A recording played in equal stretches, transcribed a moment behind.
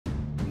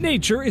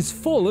Nature is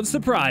full of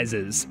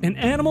surprises, and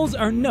animals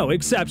are no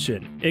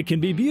exception. It can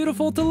be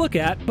beautiful to look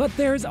at, but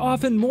there's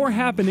often more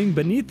happening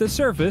beneath the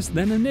surface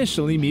than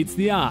initially meets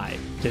the eye.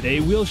 Today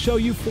we'll show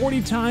you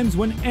 40 times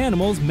when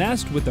animals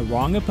messed with the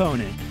wrong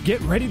opponent. Get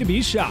ready to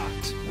be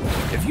shocked.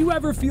 If you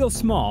ever feel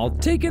small,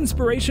 take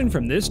inspiration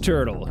from this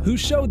turtle, who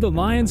showed the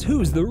lions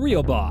who's the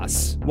real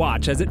boss.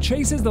 Watch as it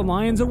chases the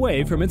lions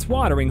away from its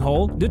watering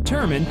hole,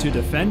 determined to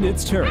defend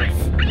its turf.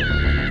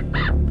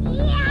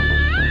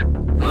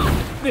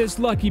 This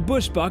lucky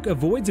bushbuck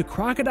avoids a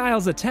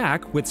crocodile's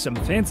attack with some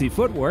fancy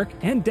footwork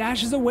and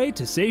dashes away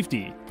to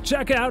safety.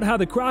 Check out how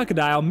the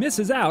crocodile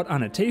misses out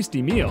on a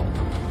tasty meal.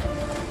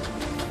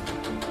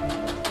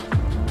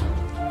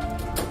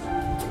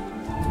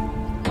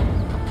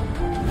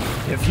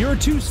 If you're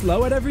too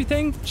slow at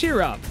everything,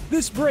 cheer up.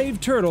 This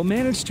brave turtle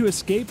managed to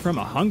escape from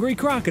a hungry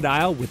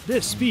crocodile with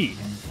this speed.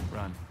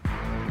 Run.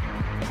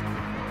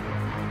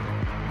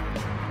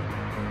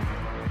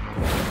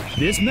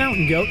 This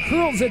mountain goat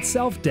hurls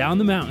itself down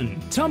the mountain,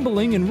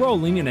 tumbling and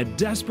rolling in a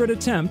desperate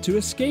attempt to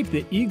escape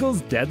the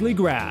eagle's deadly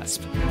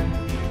grasp.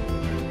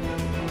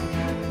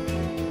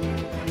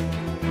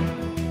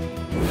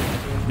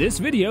 This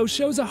video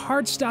shows a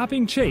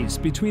heart-stopping chase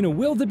between a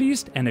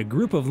wildebeest and a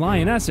group of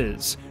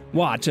lionesses.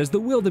 Watch as the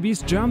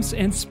wildebeest jumps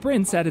and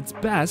sprints at its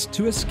best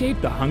to escape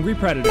the hungry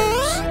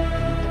predators.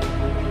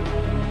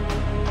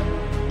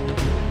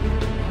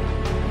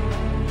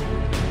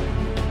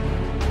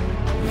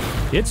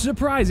 It's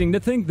surprising to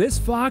think this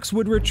fox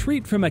would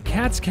retreat from a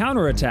cat's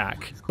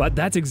counterattack, but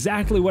that's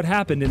exactly what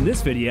happened in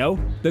this video.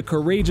 The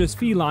courageous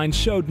feline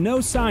showed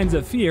no signs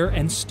of fear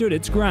and stood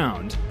its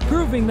ground,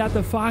 proving that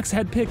the fox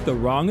had picked the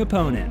wrong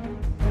opponent.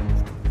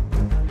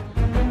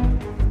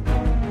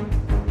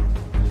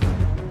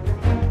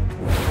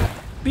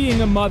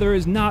 Being a mother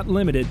is not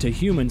limited to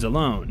humans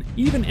alone.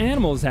 Even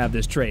animals have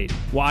this trait.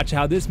 Watch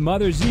how this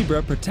mother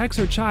zebra protects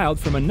her child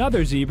from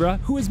another zebra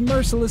who is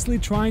mercilessly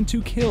trying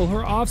to kill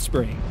her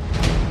offspring.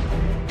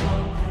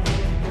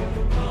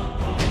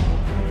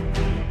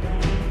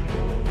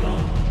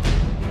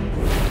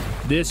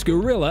 This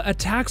gorilla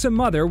attacks a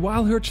mother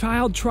while her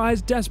child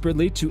tries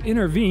desperately to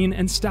intervene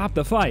and stop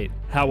the fight.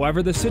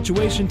 However, the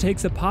situation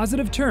takes a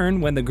positive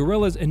turn when the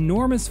gorilla's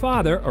enormous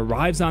father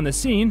arrives on the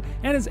scene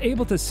and is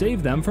able to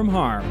save them from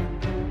harm.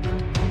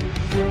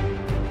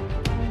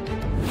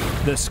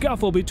 The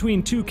scuffle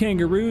between two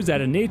kangaroos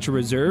at a nature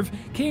reserve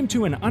came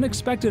to an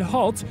unexpected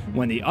halt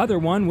when the other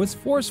one was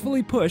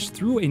forcefully pushed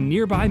through a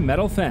nearby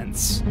metal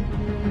fence.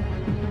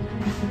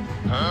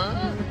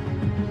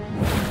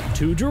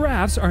 Two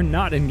giraffes are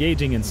not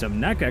engaging in some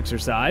neck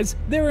exercise,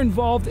 they're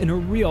involved in a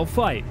real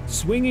fight,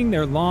 swinging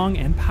their long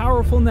and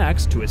powerful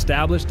necks to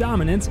establish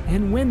dominance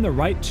and win the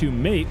right to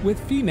mate with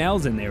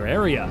females in their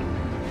area.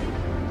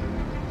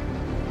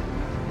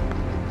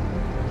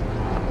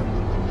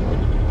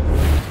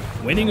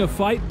 Winning a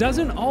fight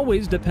doesn't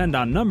always depend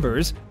on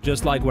numbers,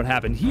 just like what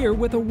happened here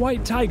with a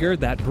white tiger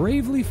that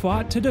bravely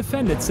fought to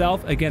defend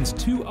itself against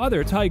two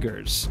other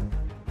tigers.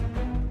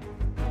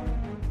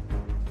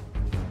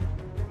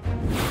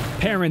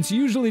 Parents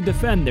usually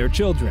defend their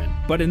children,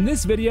 but in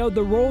this video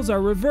the roles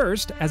are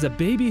reversed as a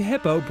baby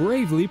hippo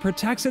bravely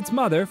protects its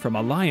mother from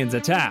a lion's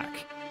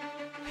attack.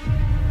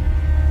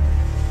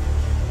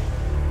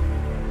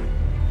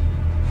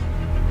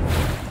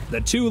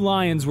 The two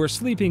lions were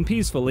sleeping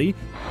peacefully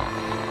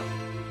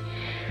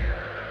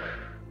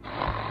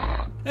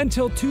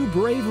until two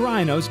brave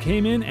rhinos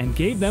came in and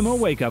gave them a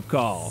wake-up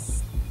call.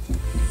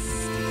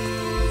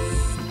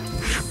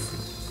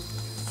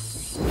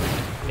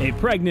 A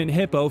pregnant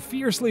hippo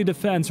fiercely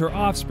defends her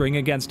offspring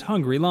against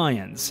hungry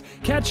lions,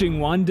 catching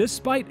one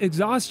despite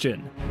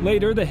exhaustion.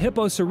 Later, the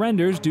hippo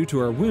surrenders due to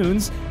her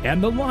wounds,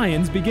 and the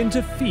lions begin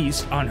to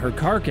feast on her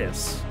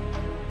carcass.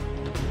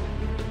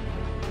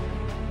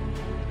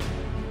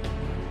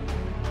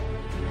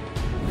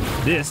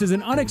 This is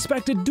an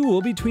unexpected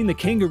duel between the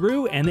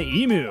kangaroo and the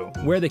emu,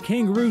 where the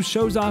kangaroo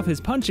shows off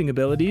his punching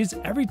abilities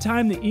every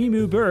time the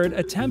emu bird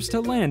attempts to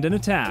land an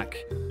attack.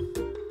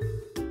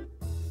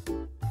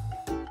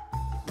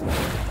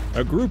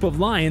 A group of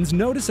lions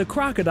notice a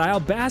crocodile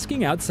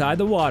basking outside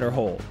the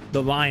waterhole.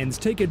 The lions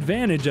take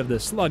advantage of the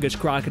sluggish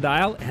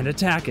crocodile and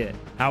attack it.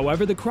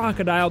 However, the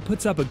crocodile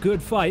puts up a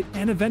good fight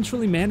and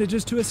eventually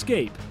manages to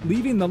escape,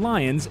 leaving the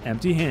lions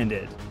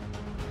empty-handed.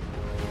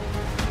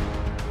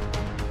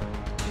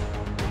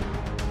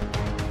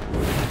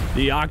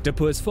 The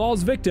octopus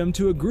falls victim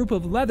to a group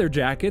of leather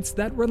jackets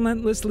that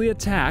relentlessly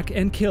attack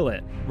and kill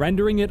it,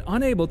 rendering it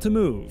unable to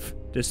move.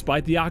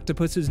 Despite the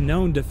octopus's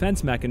known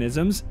defense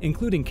mechanisms,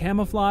 including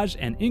camouflage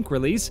and ink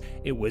release,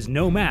 it was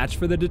no match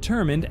for the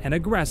determined and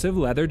aggressive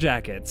leather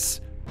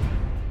jackets.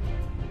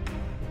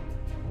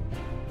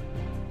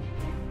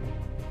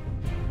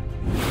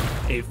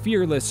 A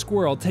fearless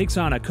squirrel takes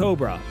on a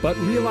cobra, but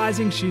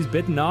realizing she's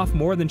bitten off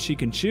more than she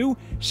can chew,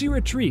 she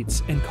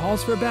retreats and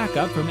calls for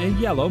backup from a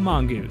yellow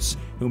mongoose,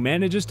 who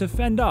manages to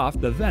fend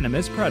off the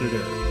venomous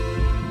predator.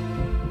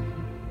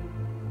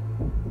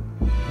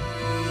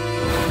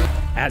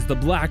 As the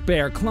black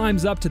bear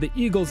climbs up to the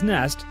eagle's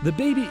nest, the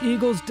baby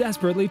eagles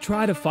desperately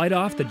try to fight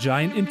off the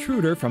giant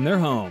intruder from their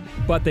home.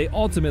 But they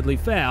ultimately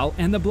fail,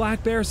 and the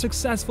black bear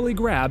successfully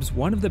grabs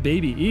one of the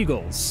baby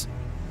eagles.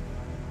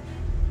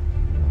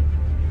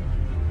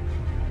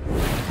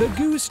 The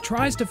goose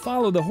tries to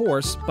follow the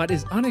horse, but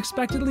is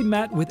unexpectedly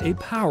met with a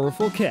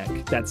powerful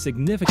kick that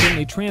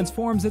significantly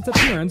transforms its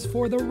appearance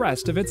for the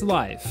rest of its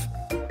life.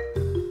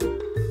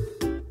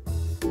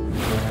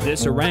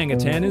 This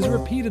orangutan is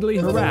repeatedly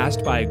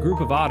harassed by a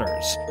group of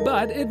otters,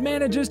 but it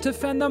manages to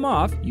fend them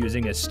off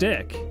using a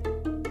stick.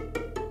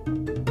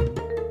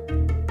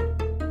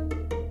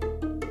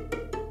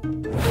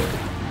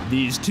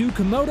 These two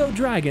Komodo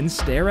dragons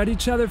stare at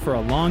each other for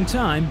a long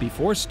time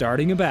before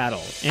starting a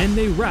battle, and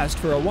they rest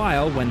for a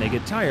while when they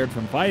get tired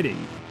from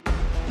fighting.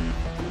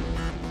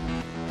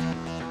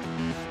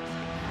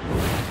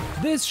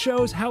 This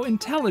shows how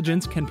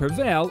intelligence can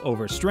prevail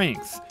over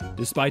strength.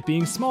 Despite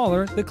being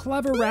smaller, the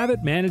clever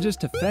rabbit manages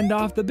to fend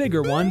off the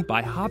bigger one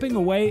by hopping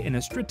away in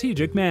a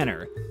strategic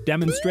manner,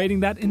 demonstrating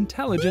that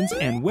intelligence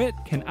and wit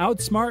can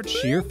outsmart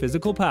sheer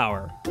physical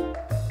power.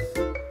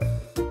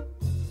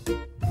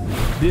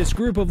 This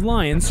group of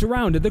lions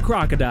surrounded the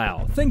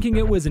crocodile, thinking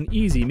it was an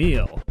easy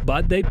meal,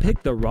 but they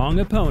picked the wrong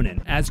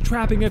opponent, as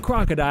trapping a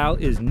crocodile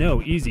is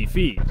no easy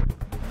feat.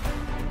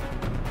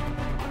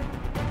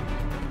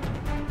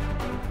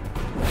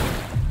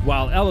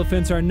 While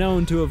elephants are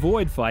known to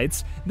avoid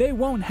fights, they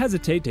won't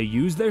hesitate to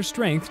use their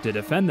strength to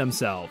defend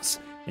themselves.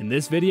 In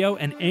this video,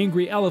 an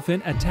angry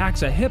elephant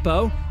attacks a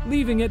hippo,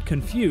 leaving it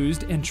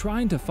confused and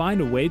trying to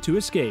find a way to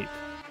escape.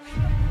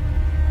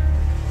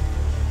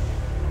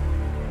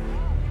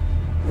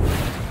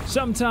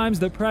 Sometimes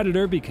the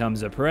predator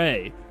becomes a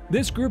prey.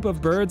 This group of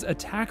birds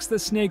attacks the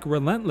snake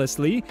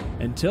relentlessly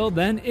until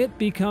then it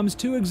becomes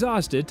too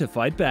exhausted to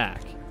fight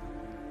back.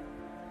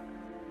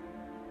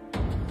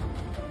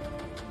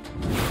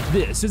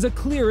 This is a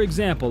clear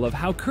example of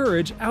how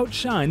courage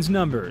outshines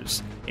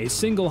numbers. A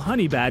single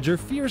honey badger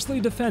fiercely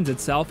defends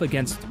itself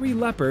against 3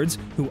 leopards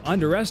who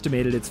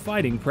underestimated its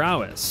fighting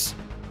prowess.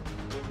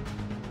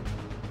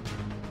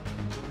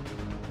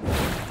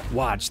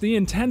 Watch the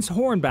intense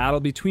horn battle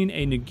between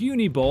a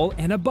Nguni bull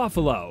and a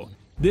buffalo.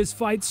 This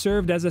fight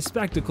served as a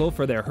spectacle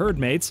for their herd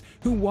mates,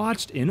 who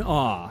watched in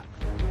awe.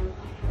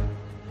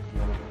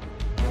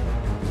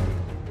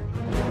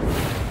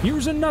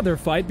 Here's another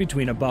fight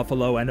between a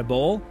buffalo and a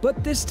bull,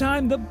 but this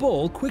time the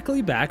bull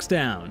quickly backs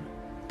down.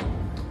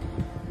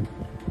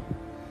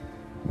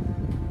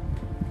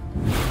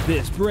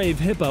 This brave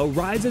hippo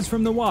rises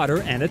from the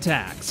water and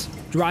attacks,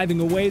 driving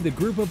away the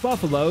group of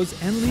buffaloes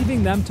and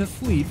leaving them to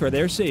flee for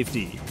their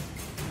safety.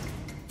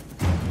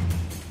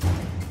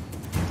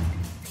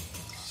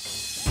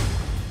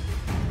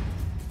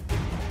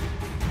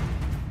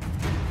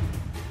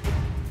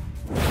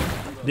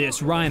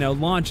 This rhino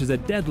launches a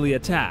deadly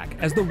attack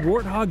as the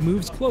warthog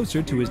moves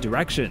closer to his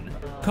direction,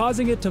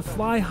 causing it to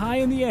fly high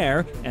in the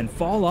air and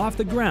fall off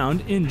the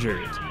ground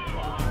injured.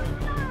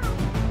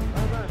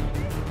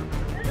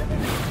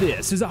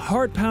 This is a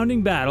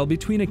heart-pounding battle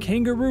between a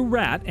kangaroo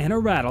rat and a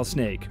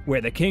rattlesnake,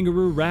 where the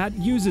kangaroo rat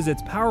uses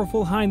its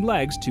powerful hind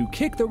legs to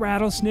kick the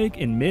rattlesnake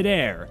in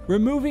mid-air,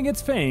 removing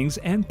its fangs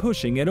and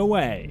pushing it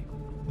away.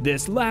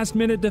 This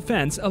last-minute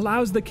defense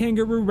allows the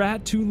kangaroo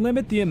rat to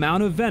limit the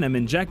amount of venom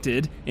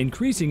injected,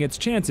 increasing its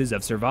chances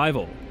of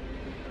survival.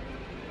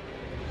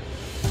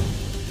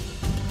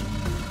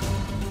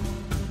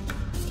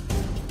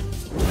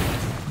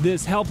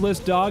 This helpless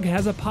dog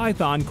has a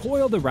python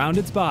coiled around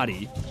its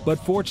body, but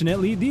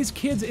fortunately these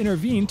kids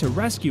intervene to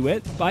rescue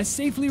it by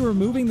safely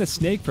removing the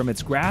snake from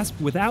its grasp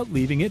without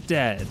leaving it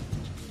dead.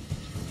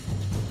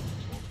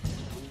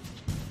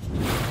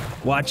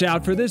 Watch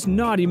out for this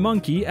naughty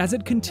monkey as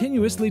it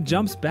continuously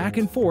jumps back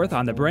and forth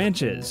on the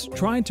branches,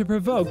 trying to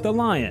provoke the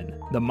lion.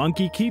 The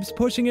monkey keeps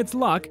pushing its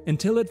luck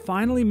until it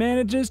finally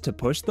manages to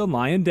push the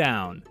lion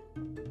down.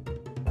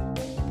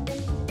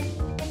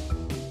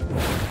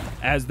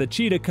 As the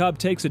cheetah cub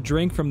takes a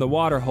drink from the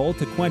water hole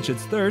to quench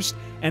its thirst,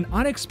 an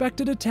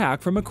unexpected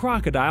attack from a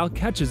crocodile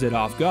catches it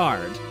off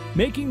guard,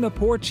 making the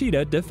poor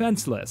cheetah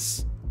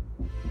defenseless.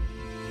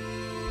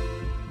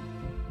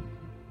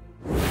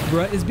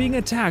 Zebra is being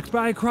attacked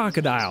by a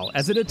crocodile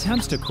as it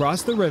attempts to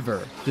cross the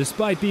river.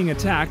 Despite being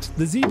attacked,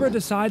 the zebra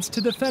decides to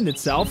defend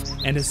itself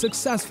and is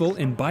successful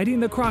in biting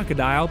the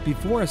crocodile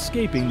before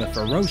escaping the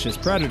ferocious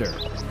predator.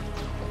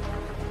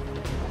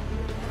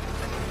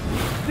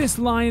 This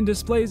lion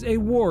displays a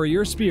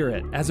warrior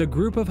spirit as a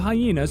group of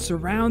hyenas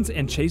surrounds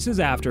and chases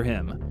after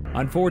him.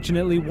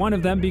 Unfortunately, one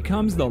of them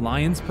becomes the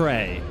lion's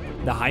prey.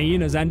 The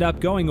hyenas end up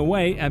going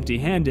away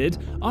empty-handed,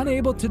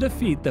 unable to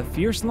defeat the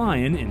fierce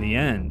lion in the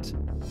end.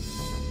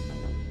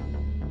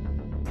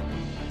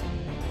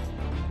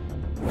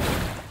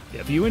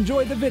 If you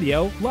enjoyed the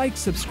video, like,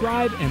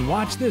 subscribe, and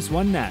watch this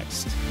one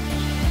next.